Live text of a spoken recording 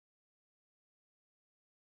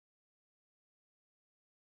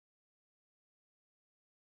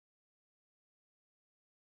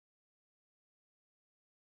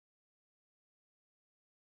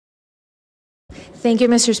Thank you,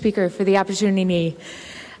 Mr. Speaker, for the opportunity.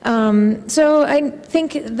 So I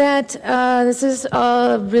think that this is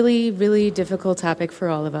a really, really difficult topic for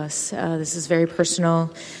all of us. This is very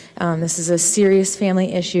personal. This is a serious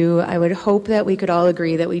family issue. I would hope that we could all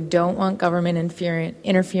agree that we don't want government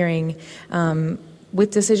interfering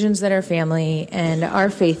with decisions that our family and our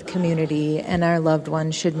faith community and our loved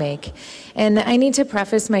ones should make. And I need to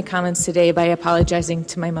preface my comments today by apologizing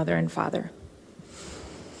to my mother and father.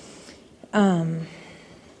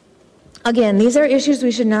 Again, these are issues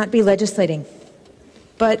we should not be legislating,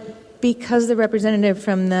 but because the representative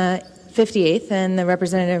from the 58th and the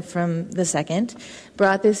representative from the 2nd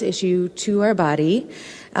brought this issue to our body,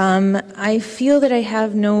 I feel that I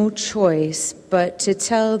have no choice but to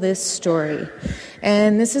tell this story.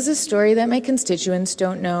 And this is a story that my constituents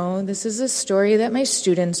don't know. This is a story that my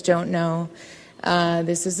students don't know.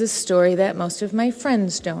 This is a story that most of my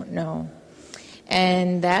friends don't know.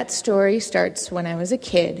 And that story starts when I was a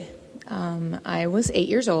kid. I was 8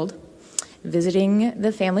 years old, visiting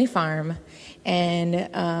the family farm,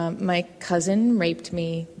 and my cousin raped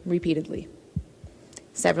me repeatedly,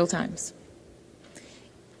 several times.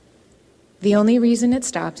 The only reason it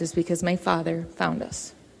stopped is because my father found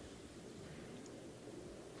us.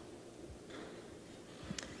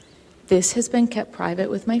 This has been kept private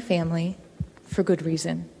with my family for good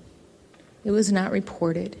reason. It was not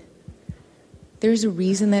reported. There's a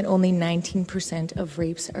reason that only 19% of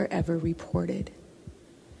rapes are ever reported.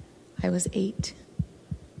 I was 8.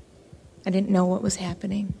 I didn't know what was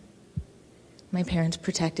happening. My parents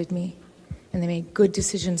protected me, and they made good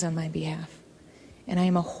decisions on my behalf. And I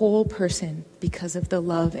am a whole person because of the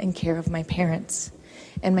love and care of my parents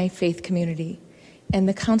and my faith community and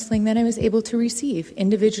the counseling that I was able to receive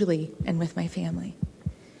individually and with my family.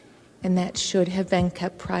 And that should have been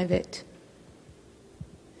kept private.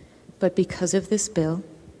 But because of this bill,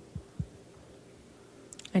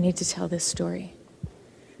 I need to tell this story.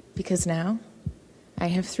 Because now I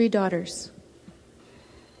have 3 daughters.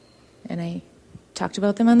 And I talked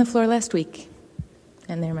about them on the floor last week.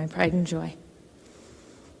 And they're my pride and joy.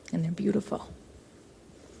 And they're beautiful.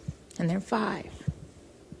 And they're 5.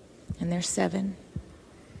 And they're 7.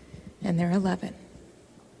 And they're 11.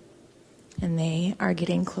 And they are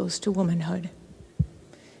getting close to womanhood.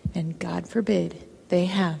 And God forbid they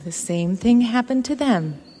have the same thing happen to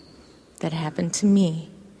them that happened to me.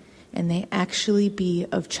 And they actually be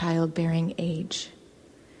of childbearing age.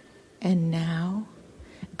 And now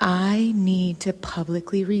I need to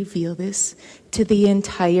publicly reveal this to the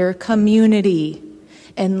entire community.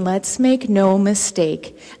 And let's make no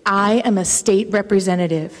mistake, I am a state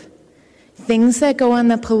representative. Things that go on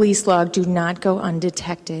the police log do not go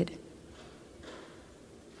undetected.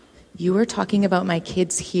 You are talking about my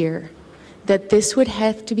kids here, that this would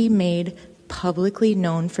have to be made publicly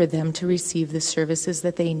known for them to receive the services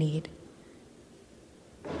that they need.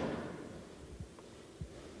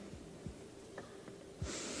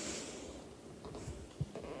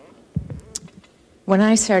 When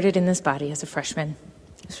I started in this body as a freshman,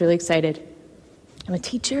 I was really excited. I'm a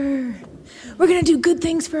teacher. We're going to do good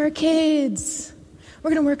things for our kids.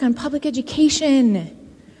 We're going to work on public education.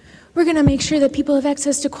 We're going to make sure that people have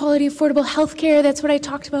access to quality, affordable health care. That's what I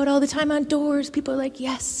talked about all the time on doors. People are like,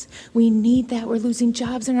 yes, we need that. We're losing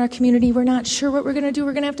jobs in our community. We're not sure what we're going to do.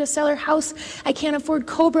 We're going to have to sell our house. I can't afford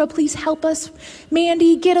Cobra. Please help us.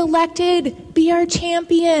 Mandy, get elected. Be our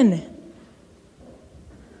champion.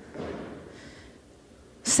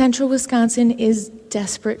 Central Wisconsin is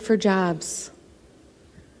desperate for jobs.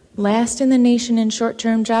 Last in the nation in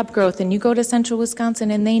short-term job growth. And you go to Central Wisconsin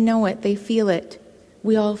and they know it. They feel it.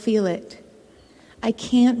 We all feel it. I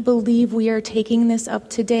can't believe we are taking this up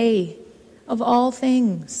today, of all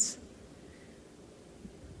things.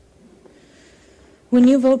 When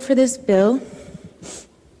you vote for this bill,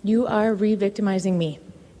 you are re-victimizing me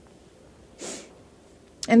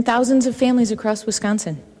and thousands of families across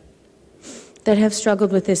Wisconsin that have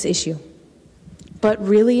struggled with this issue. But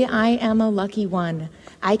really, I am a lucky one.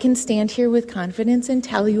 I can stand here with confidence and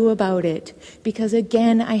tell you about it because,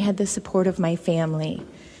 again, I had the support of my family.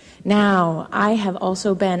 Now, I have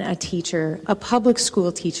also been a teacher, a public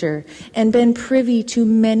school teacher, and been privy to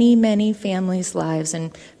many, many families' lives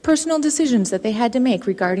and personal decisions that they had to make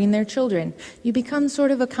regarding their children. You become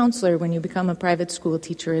sort of a counselor when you become a private school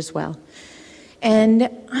teacher as well.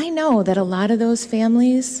 And I know that a lot of those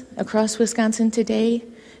families across Wisconsin today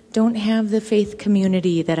don't have the faith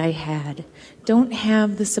community that I had, don't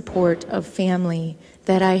have the support of family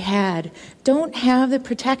that I had, don't have the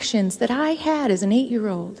protections that I had as an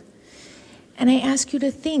 8-year-old. And I ask you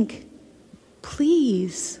to think,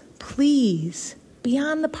 please, please,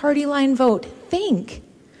 beyond the party line vote, think,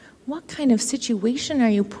 What kind of situation are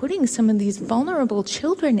you putting some of these vulnerable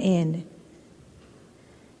children in?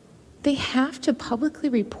 They have to publicly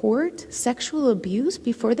report sexual abuse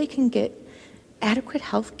before they can get adequate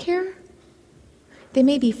health care? They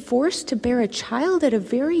may be forced to bear a child at a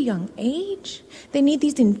very young age. They need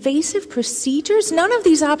these invasive procedures. None of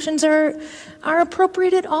these options are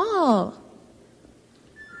appropriate at all.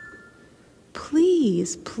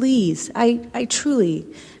 Please, please, I truly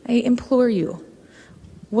implore you,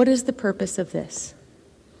 what is the purpose of this?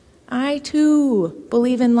 I too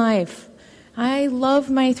believe in life. I love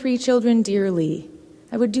my 3 children dearly.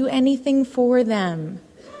 I would do anything for them.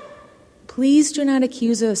 Please do not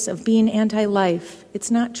accuse us of being anti-life. It's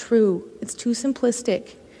not true. It's too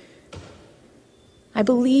simplistic. I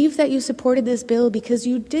believe that you supported this bill because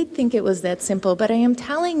you did think it was that simple, but I am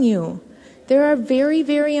telling you, there are very,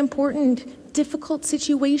 very important, difficult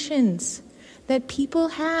situations that people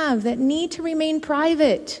have that need to remain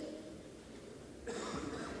private.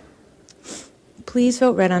 Please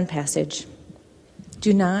vote red on passage.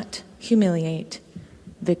 Do not humiliate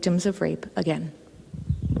victims of rape again.